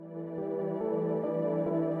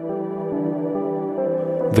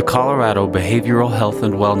The Colorado Behavioral Health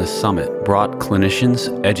and Wellness Summit brought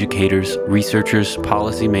clinicians, educators, researchers,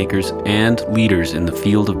 policymakers, and leaders in the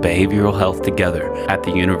field of behavioral health together at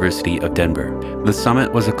the University of Denver. The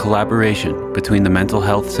summit was a collaboration between the Mental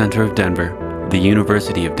Health Center of Denver, the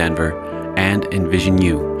University of Denver, and Envision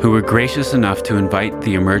U, who were gracious enough to invite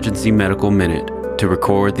the Emergency Medical Minute to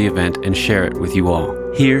record the event and share it with you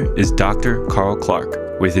all. Here is Dr. Carl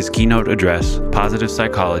Clark with his keynote address, Positive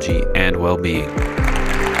Psychology and Well-Being.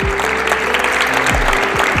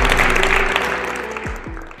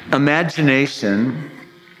 Imagination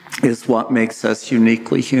is what makes us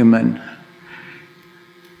uniquely human.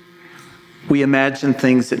 We imagine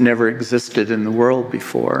things that never existed in the world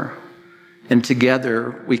before, and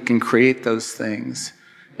together we can create those things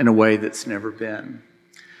in a way that's never been.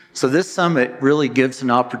 So this summit really gives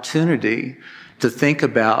an opportunity to think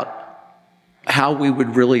about how we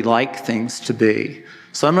would really like things to be.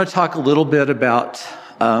 So I'm going to talk a little bit about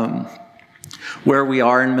where we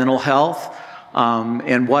are in mental health,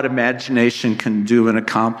 and what imagination can do and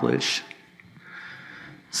accomplish.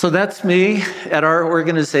 So that's me at our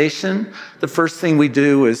organization. The first thing we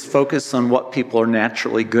do is focus on what people are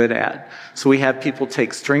naturally good at. So we have people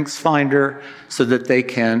take StrengthsFinder so that they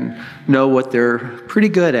can know what they're pretty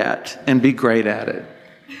good at and be great at it.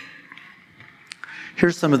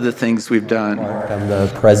 Here's some of the things we've done. I'm the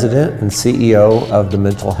president and CEO of the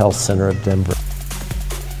Mental Health Center of Denver.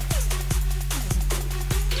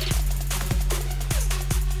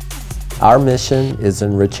 Our mission is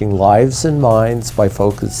enriching lives and minds by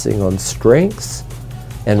focusing on strengths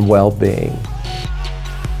and well-being.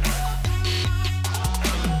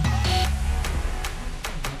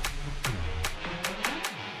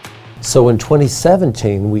 So in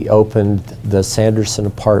 2017, we opened the Sanderson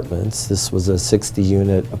Apartments. This was a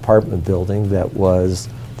 60-unit apartment building that was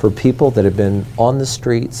for people that had been on the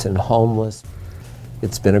streets and homeless.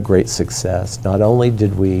 It's been a great success. Not only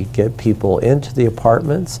did we get people into the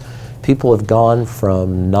apartments, people have gone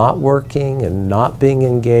from not working and not being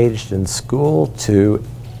engaged in school to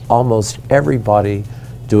almost everybody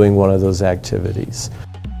doing one of those activities.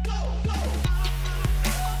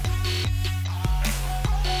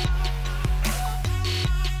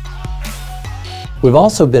 We've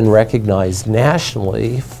also been recognized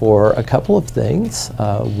nationally for a couple of things.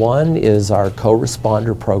 One is our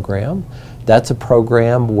co-responder program. That's a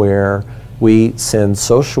program where we send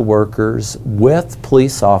social workers with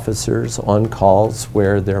police officers on calls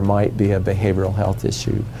where there might be a behavioral health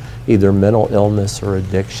issue, either mental illness or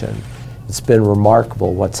addiction. It's been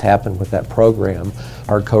remarkable what's happened with that program.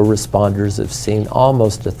 Our co-responders have seen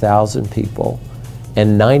almost 1,000 people,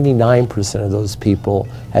 and 99% of those people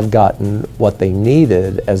have gotten what they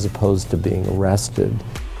needed as opposed to being arrested.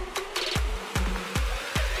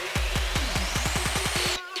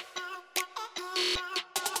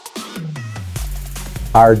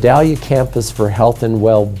 Our Dahlia Campus for Health and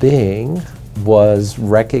Well-Being was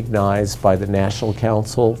recognized by the National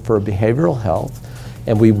Council for Behavioral Health,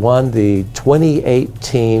 and we won the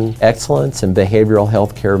 2018 Excellence in Behavioral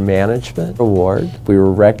Healthcare Management Award. We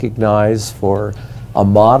were recognized for a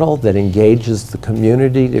model that engages the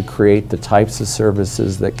community to create the types of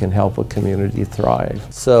services that can help a community thrive.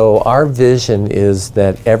 So our vision is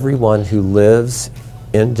that everyone who lives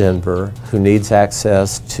in Denver who needs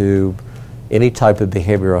access to any type of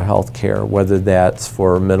behavioral health care, whether that's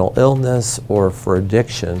for mental illness or for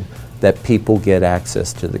addiction, that people get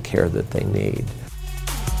access to the care that they need.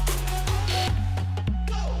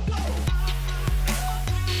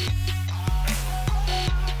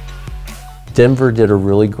 Denver did a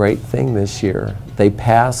really great thing this year. They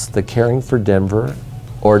passed the Caring for Denver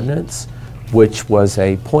ordinance, which was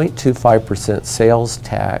a 0.25% sales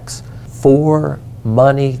tax for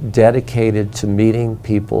money dedicated to meeting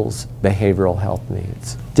people's behavioral health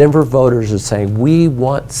needs. Denver voters are saying, we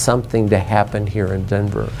want something to happen here in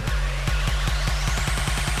Denver.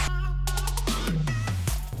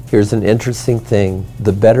 Here's an interesting thing.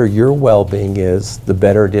 The better your well-being is, the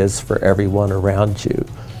better it is for everyone around you.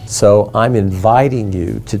 So I'm inviting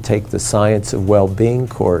you to take the Science of Well-Being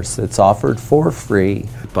course that's offered for free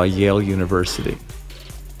by Yale University.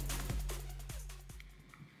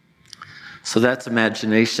 So that's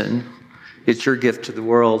imagination. It's your gift to the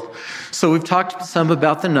world. So we've talked some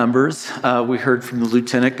about the numbers. We heard from the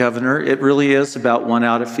Lieutenant Governor. It really is about 1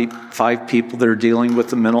 out of 5 people that are dealing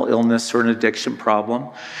with a mental illness or an addiction problem.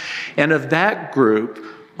 And of that group,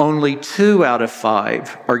 only 2 out of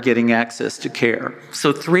 5 are getting access to care.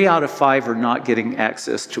 So 3 out of 5 are not getting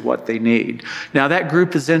access to what they need. Now that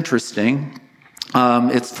group is interesting.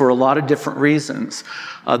 It's for a lot of different reasons.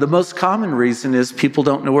 The most common reason is people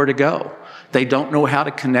don't know where to go. They don't know how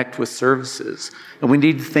to connect with services. And we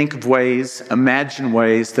need to think of ways, imagine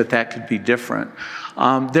ways that could be different.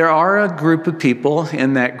 There are a group of people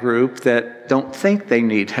in that group that don't think they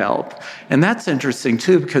need help. And that's interesting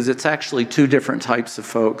too, because it's actually two different types of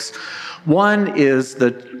folks. One is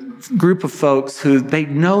the group of folks who they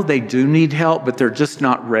know they do need help, but they're just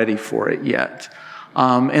not ready for it yet.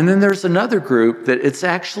 And then there's another group that it's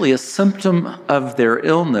actually a symptom of their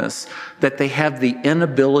illness that they have the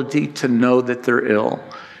inability to know that they're ill.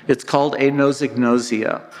 It's called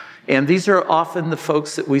anosognosia. And these are often the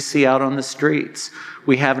folks that we see out on the streets.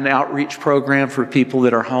 We have an outreach program for people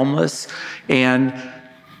that are homeless, and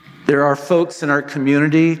there are folks in our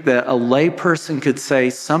community that a layperson could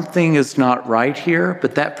say something is not right here,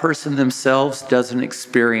 but that person themselves doesn't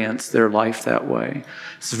experience their life that way.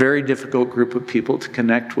 It's a very difficult group of people to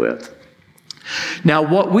connect with. Now,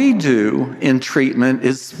 what we do in treatment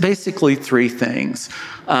is basically three things.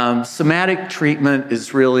 Somatic treatment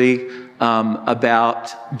is really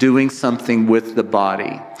about doing something with the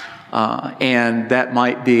body. And that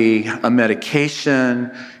might be a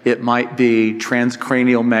medication, it might be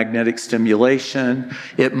transcranial magnetic stimulation,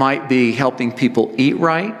 it might be helping people eat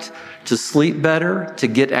right, to sleep better, to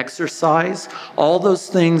get exercise, all those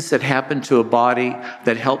things that happen to a body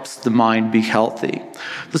that helps the mind be healthy.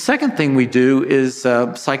 The second thing we do is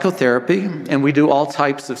psychotherapy, and we do all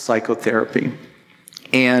types of psychotherapy.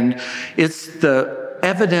 And it's the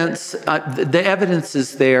evidence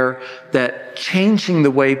is there that changing the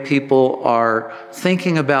way people are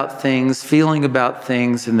thinking about things, feeling about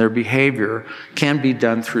things, and their behavior can be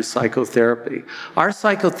done through psychotherapy. Our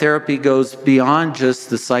psychotherapy goes beyond just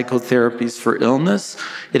the psychotherapies for illness.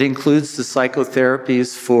 It includes the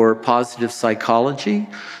psychotherapies for positive psychology.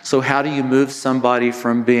 So how do you move somebody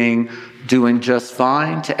from doing just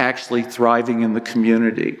fine to actually thriving in the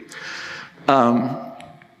community?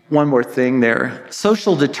 One more thing there.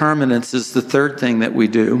 Social determinants is the third thing that we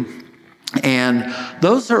do. And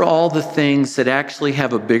those are all the things that actually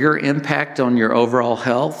have a bigger impact on your overall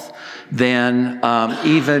health than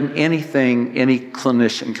even anything any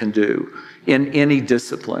clinician can do in any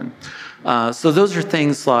discipline. So those are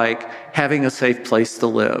things like having a safe place to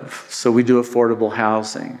live. So we do affordable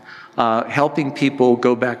housing. Helping people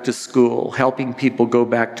go back to school, helping people go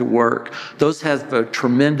back to work. Those have a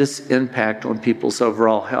tremendous impact on people's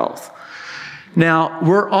overall health. Now,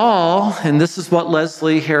 we're all, and this is what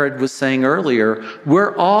Leslie Herod was saying earlier,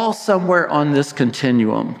 we're all somewhere on this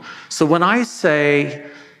continuum. So when I say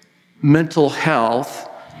mental health,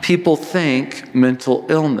 people think mental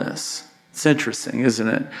illness. It's interesting, isn't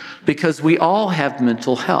it? Because we all have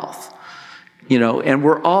mental health. And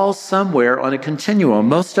we're all somewhere on a continuum.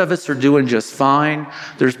 Most of us are doing just fine.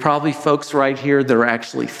 There's probably folks right here that are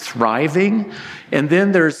actually thriving. And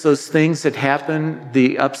then there's those things that happen,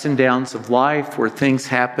 the ups and downs of life, where things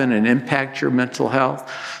happen and impact your mental health.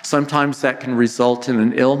 Sometimes that can result in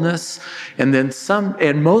an illness. And then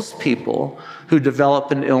most people who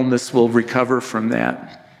develop an illness will recover from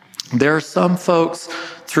that. There are some folks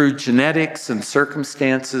through genetics and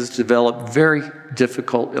circumstances develop very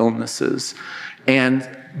difficult illnesses. And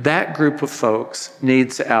that group of folks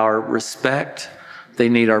needs our respect, they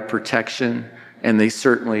need our protection, and they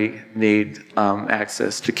certainly need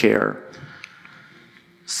access to care.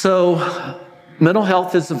 So mental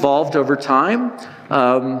health has evolved over time.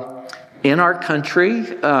 In our country,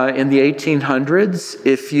 in the 1800s,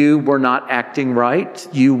 if you were not acting right,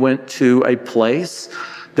 you went to a place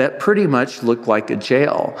that pretty much looked like a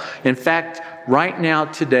jail. In fact, right now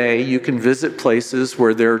today, you can visit places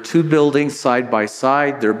where there are two buildings side by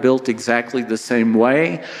side. They're built exactly the same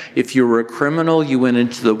way. If you were a criminal, you went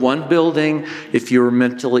into the one building. If you were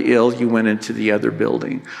mentally ill, you went into the other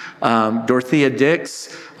building. Dorothea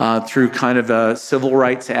Dix, through kind of a civil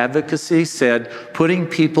rights advocacy, said putting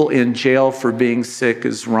people in jail for being sick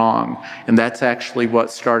is wrong. And that's actually what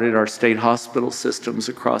started our state hospital systems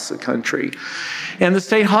across the country. And the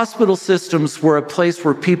state hospital systems were a place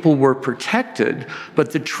where people were protected,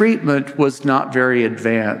 but the treatment was not very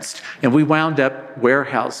advanced. And we wound up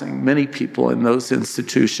warehousing many people in those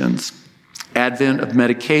institutions. Advent of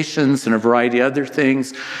medications and a variety of other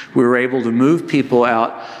things, we were able to move people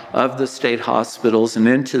out of the state hospitals and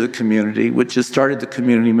into the community, which has started the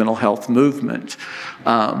community mental health movement.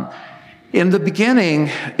 In the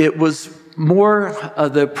beginning, it was more,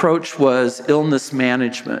 the approach was illness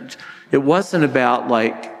management. It wasn't about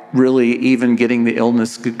really even getting the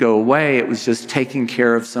illness could go away. It was just taking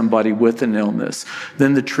care of somebody with an illness.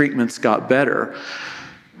 Then the treatments got better.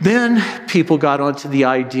 Then people got onto the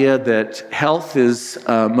idea that health is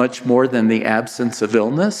much more than the absence of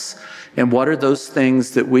illness. And what are those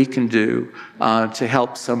things that we can do to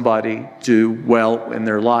help somebody do well in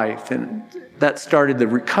their life? And that started the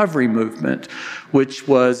recovery movement, which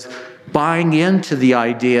was buying into the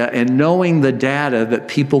idea and knowing the data that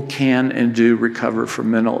people can and do recover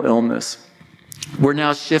from mental illness. We're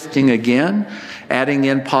now shifting again, adding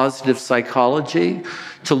in positive psychology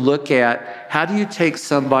to look at how do you take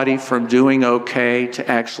somebody from doing okay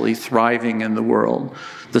to actually thriving in the world.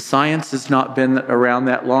 The science has not been around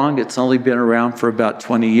that long. It's only been around for about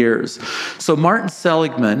 20 years. So Martin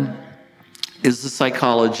Seligman is a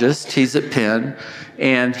psychologist. He's at Penn,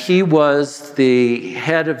 and he was the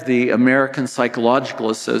head of the American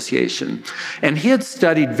Psychological Association. And he had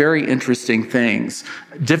studied very interesting things,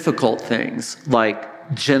 difficult things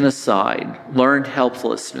like genocide, learned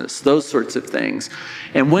helplessness, those sorts of things.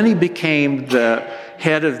 And when he became the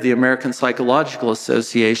head of the American Psychological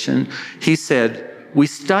Association, he said, we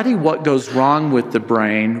study what goes wrong with the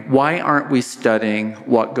brain. Why aren't we studying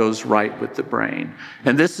what goes right with the brain?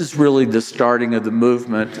 And this is really the starting of the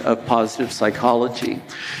movement of positive psychology.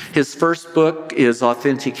 His first book is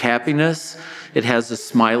Authentic Happiness. It has a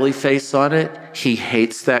smiley face on it. He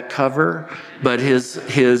hates that cover, but his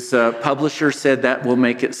publisher said that will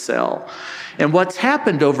make it sell. And what's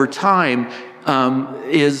happened over time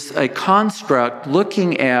is a construct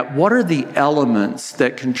looking at what are the elements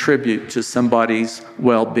that contribute to somebody's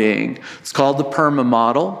well-being. It's called the PERMA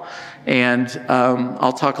model, and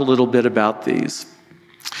I'll talk a little bit about these.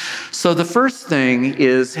 So the first thing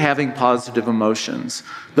is having positive emotions.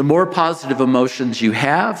 The more positive emotions you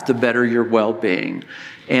have, the better your well-being.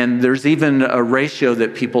 And there's even a ratio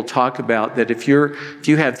that people talk about that if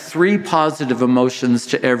you have 3 positive emotions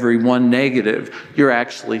to every 1 negative, you're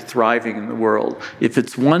actually thriving in the world. If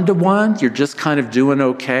it's 1 to 1, you're just kind of doing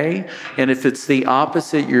okay. And if it's the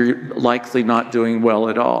opposite, you're likely not doing well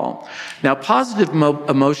at all. Now, positive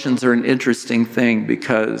emotions are an interesting thing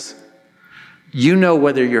because you know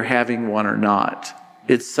whether you're having one or not.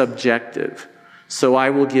 It's subjective. So I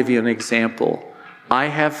will give you an example. I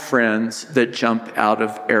have friends that jump out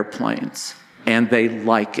of airplanes, and they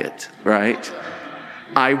like it, right?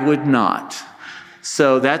 I would not.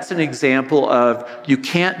 So that's an example of you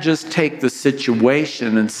can't just take the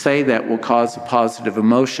situation and say that will cause a positive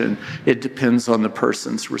emotion. It depends on the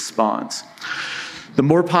person's response. The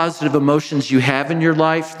more positive emotions you have in your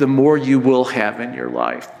life, the more you will have in your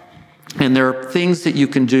life. And there are things that you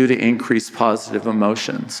can do to increase positive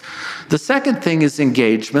emotions. The second thing is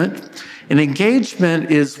engagement. And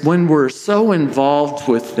engagement is when we're so involved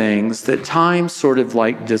with things that time sort of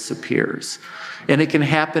like disappears. And it can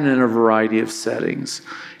happen in a variety of settings.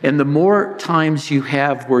 And the more times you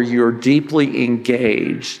have where you're deeply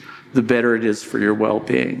engaged, the better it is for your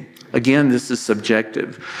well-being. Again, this is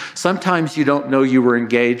subjective. Sometimes you don't know you were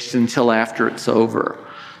engaged until after it's over.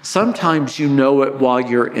 Sometimes you know it while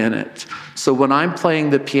you're in it. So when I'm playing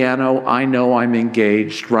the piano, I know I'm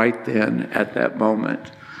engaged right then at that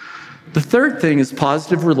moment. The third thing is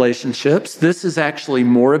positive relationships. This is actually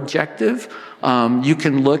more objective. You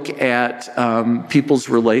can look at people's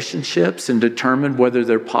relationships and determine whether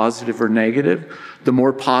they're positive or negative. The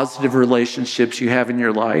more positive relationships you have in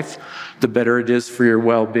your life, the better it is for your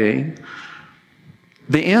well-being.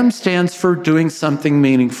 The M stands for doing something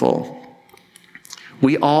meaningful.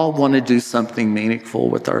 We all want to do something meaningful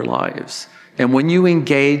with our lives. And when you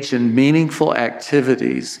engage in meaningful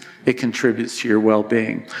activities, it contributes to your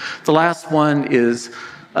well-being. The last one is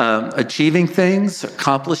achieving things,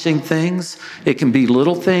 accomplishing things. It can be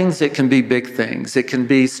little things, it can be big things. It can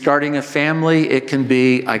be starting a family, it can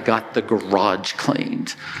be, I got the garage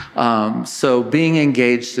cleaned. So being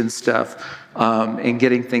engaged in stuff and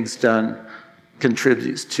getting things done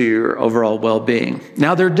contributes to your overall well-being.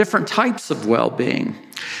 Now, there are different types of well-being,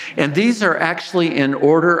 and these are actually in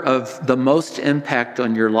order of the most impact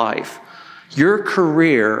on your life. Your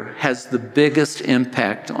career has the biggest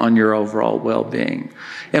impact on your overall well-being,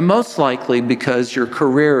 and most likely because your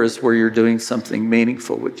career is where you're doing something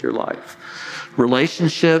meaningful with your life.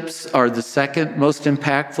 Relationships are the second most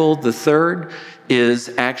impactful. The third is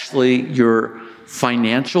actually your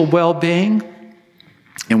financial well-being.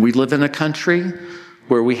 And we live in a country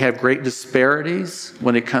where we have great disparities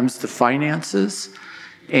when it comes to finances.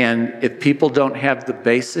 And if people don't have the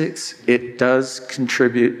basics, it does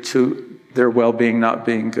contribute to their well-being not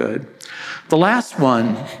being good. The last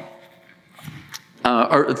one,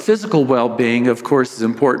 or physical well-being, of course, is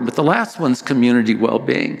important, but the last one's community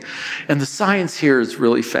well-being. And the science here is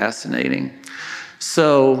really fascinating.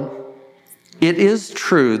 So it is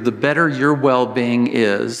true, the better your well-being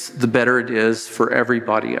is, the better it is for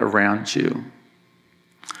everybody around you.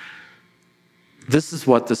 This is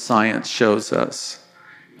what the science shows us.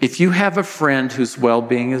 If you have a friend whose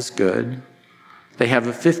well-being is good, they have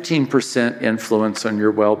a 15% influence on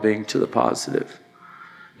your well-being to the positive.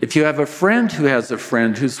 If you have a friend who has a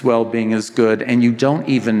friend whose well-being is good and you don't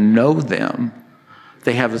even know them,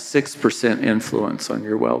 they have a 6% influence on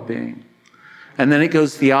your well-being. And then it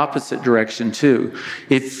goes the opposite direction too.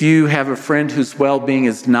 If you have a friend whose well-being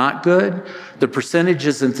is not good, the percentage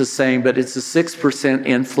isn't the same, but it's a 6%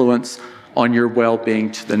 influence on your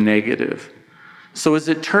well-being to the negative. So as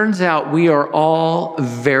it turns out, we are all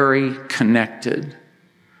very connected.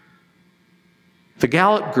 The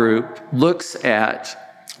Gallup Group looks at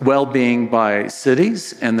well-being by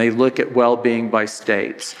cities, and they look at well-being by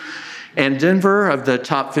states. And Denver, of the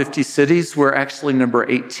top 50 cities, we're actually number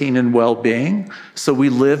 18 in well-being. So we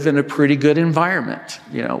live in a pretty good environment.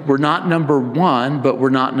 We're not number 1, but we're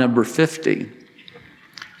not number 50.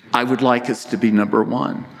 I would like us to be number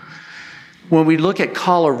 1. When we look at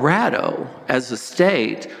Colorado as a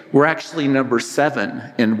state, we're actually number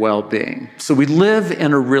 7 in well-being. So we live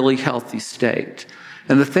in a really healthy state.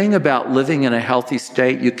 And the thing about living in a healthy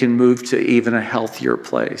state, you can move to even a healthier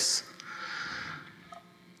place.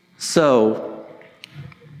 So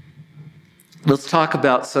let's talk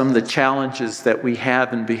about some of the challenges that we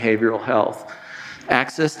have in behavioral health.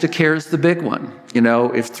 Access to care is the big one.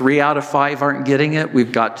 If 3 out of 5 aren't getting it,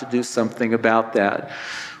 we've got to do something about that.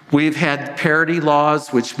 We've had parity laws,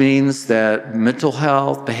 which means that mental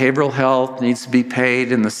health, behavioral health needs to be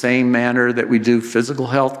paid in the same manner that we do physical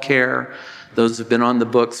health care. Those have been on the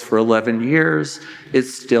books for 11 years.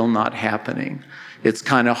 It's still not happening. It's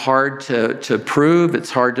kind of hard to prove.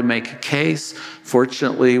 It's hard to make a case.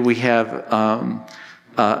 Fortunately, we have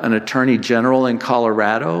an attorney general in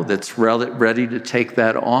Colorado that's ready to take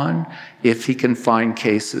that on if he can find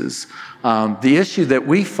cases. The issue that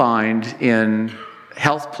we find in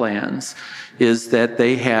health plans is that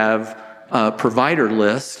they have provider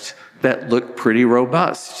lists that look pretty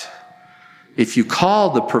robust. If you call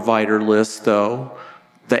the provider list, though,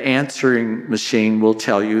 the answering machine will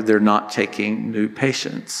tell you they're not taking new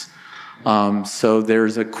patients. So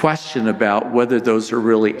there's a question about whether those are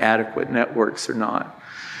really adequate networks or not.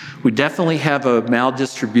 We definitely have a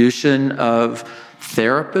maldistribution of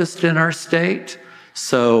therapists in our state.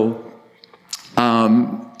 So,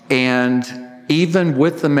 and even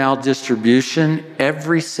with the maldistribution,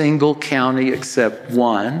 every single county except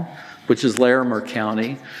one, which is Larimer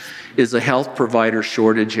County, is a health provider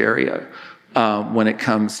shortage area when it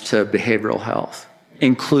comes to behavioral health,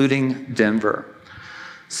 including Denver.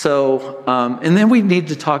 So, and then we need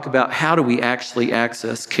to talk about how do we actually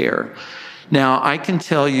access care. Now, I can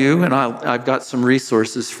tell you, and I've got some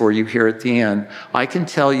resources for you here at the end. I can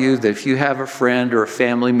tell you that if you have a friend or a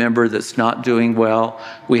family member that's not doing well,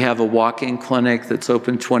 we have a walk-in clinic that's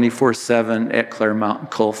open 24/7 at Claremont and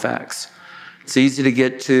Colfax. It's easy to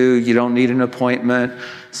get to. You don't need an appointment.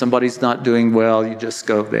 Somebody's not doing well, you just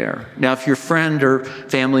go there. Now, if your friend or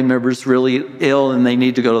family member is really ill and they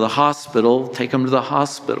need to go to the hospital, take them to the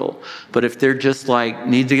hospital. But if they're just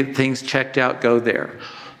need to get things checked out, go there.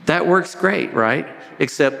 That works great, right?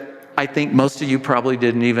 Except I think most of you probably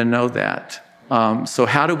didn't even know that. So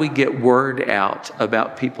how do we get word out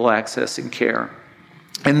about people accessing care?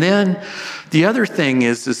 And then the other thing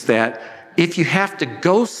is that if you have to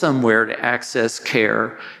go somewhere to access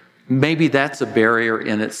care, maybe that's a barrier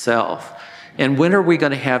in itself. And when are we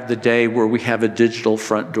going to have the day where we have a digital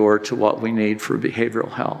front door to what we need for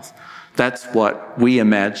behavioral health? That's what we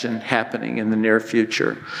imagine happening in the near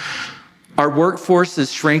future. Our workforce is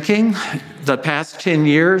shrinking. The past 10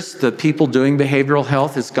 years, the people doing behavioral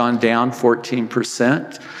health has gone down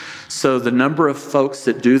 14%. So the number of folks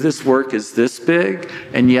that do this work is this big,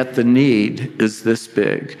 and yet the need is this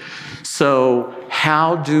big. So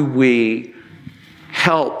how do we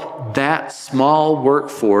help that small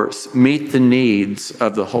workforce meet the needs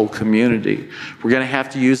of the whole community? We're going to have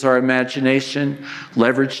to use our imagination,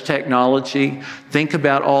 leverage technology, think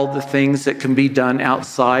about all the things that can be done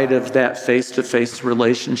outside of that face-to-face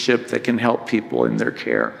relationship that can help people in their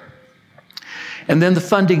care. And then the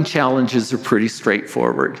funding challenges are pretty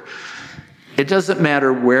straightforward. It doesn't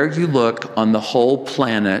matter where you look on the whole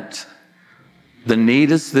planet, the need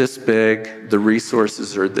is this big, the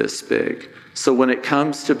resources are this big. So when it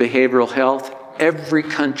comes to behavioral health, every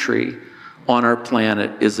country on our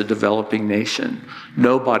planet is a developing nation.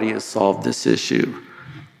 Nobody has solved this issue.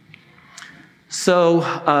 So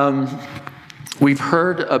we've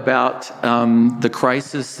heard about the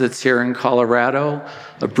crisis that's here in Colorado.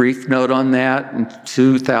 A brief note on that, in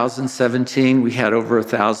 2017, we had over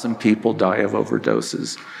 1,000 people die of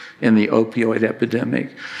overdoses in the opioid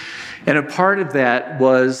epidemic. And a part of that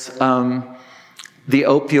was the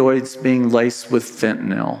opioids being laced with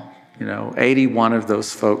fentanyl. 81 of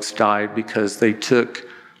those folks died because they took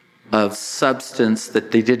a substance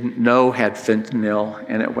that they didn't know had fentanyl,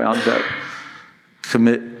 and it wound up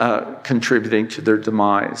contributing to their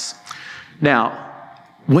demise. Now,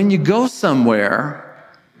 when you go somewhere,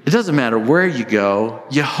 it doesn't matter where you go,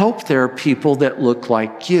 you hope there are people that look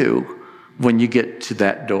like you when you get to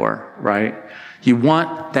that door, right? You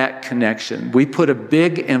want that connection. We put a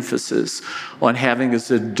big emphasis on having as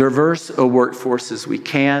diverse a workforce as we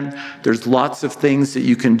can. There's lots of things that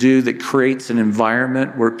you can do that creates an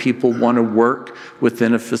environment where people want to work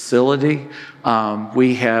within a facility.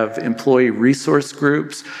 We have employee resource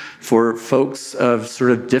groups for folks of sort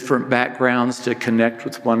of different backgrounds to connect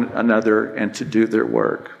with one another and to do their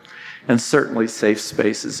work. And certainly safe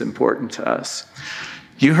space is important to us.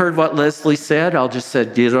 You heard what Leslie said. I'll just say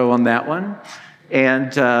ditto on that one.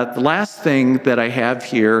 And the last thing that I have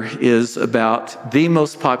here is about the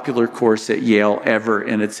most popular course at Yale ever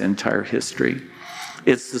in its entire history.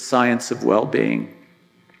 It's the Science of Well-Being.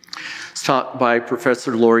 It's taught by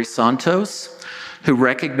Professor Laurie Santos, who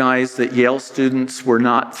recognized that Yale students were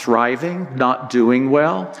not thriving, not doing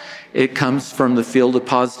well. It comes from the field of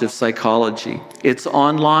positive psychology. It's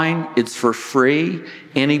online, it's for free,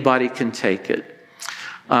 anybody can take it.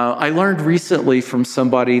 I learned recently from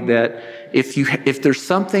somebody that if there's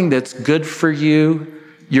something that's good for you,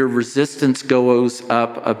 your resistance goes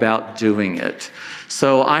up about doing it.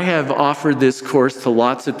 So I have offered this course to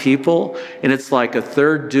lots of people, and it's like a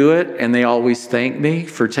third do it, and they always thank me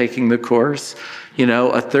for taking the course.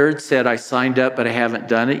 A third said, I signed up, but I haven't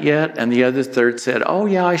done it yet. And the other third said, oh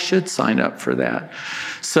yeah, I should sign up for that.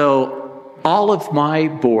 So all of my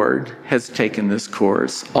board has taken this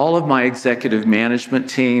course. All of my executive management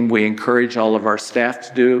team, we encourage all of our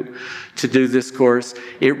staff to do this course.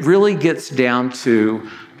 It really gets down to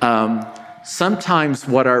sometimes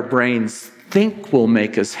what our brains think will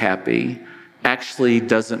make us happy actually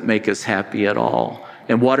doesn't make us happy at all.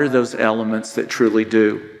 And what are those elements that truly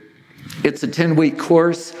do? It's a 10-week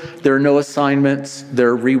course. There are no assignments. There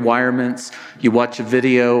are rewirements. You watch a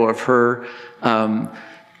video of her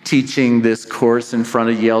teaching this course in front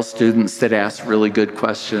of Yale students that ask really good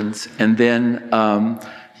questions. And then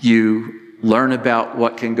you learn about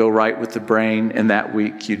what can go right with the brain, and that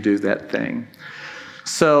week you do that thing.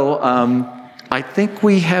 So I think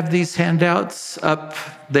we have these handouts up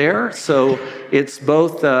there. So it's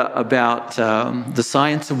both about the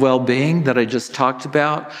science of well-being that I just talked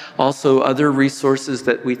about, also other resources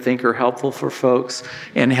that we think are helpful for folks,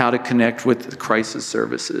 and how to connect with the crisis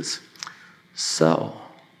services. So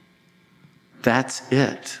that's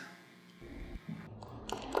it.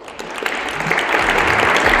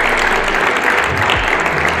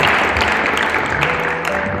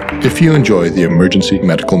 If you enjoy the Emergency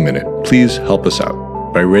Medical Minute, please help us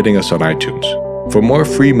out by rating us on iTunes. For more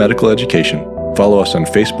free medical education, follow us on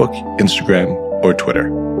Facebook, Instagram, or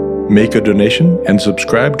Twitter. Make a donation and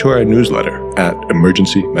subscribe to our newsletter at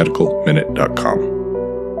emergencymedicalminute.com.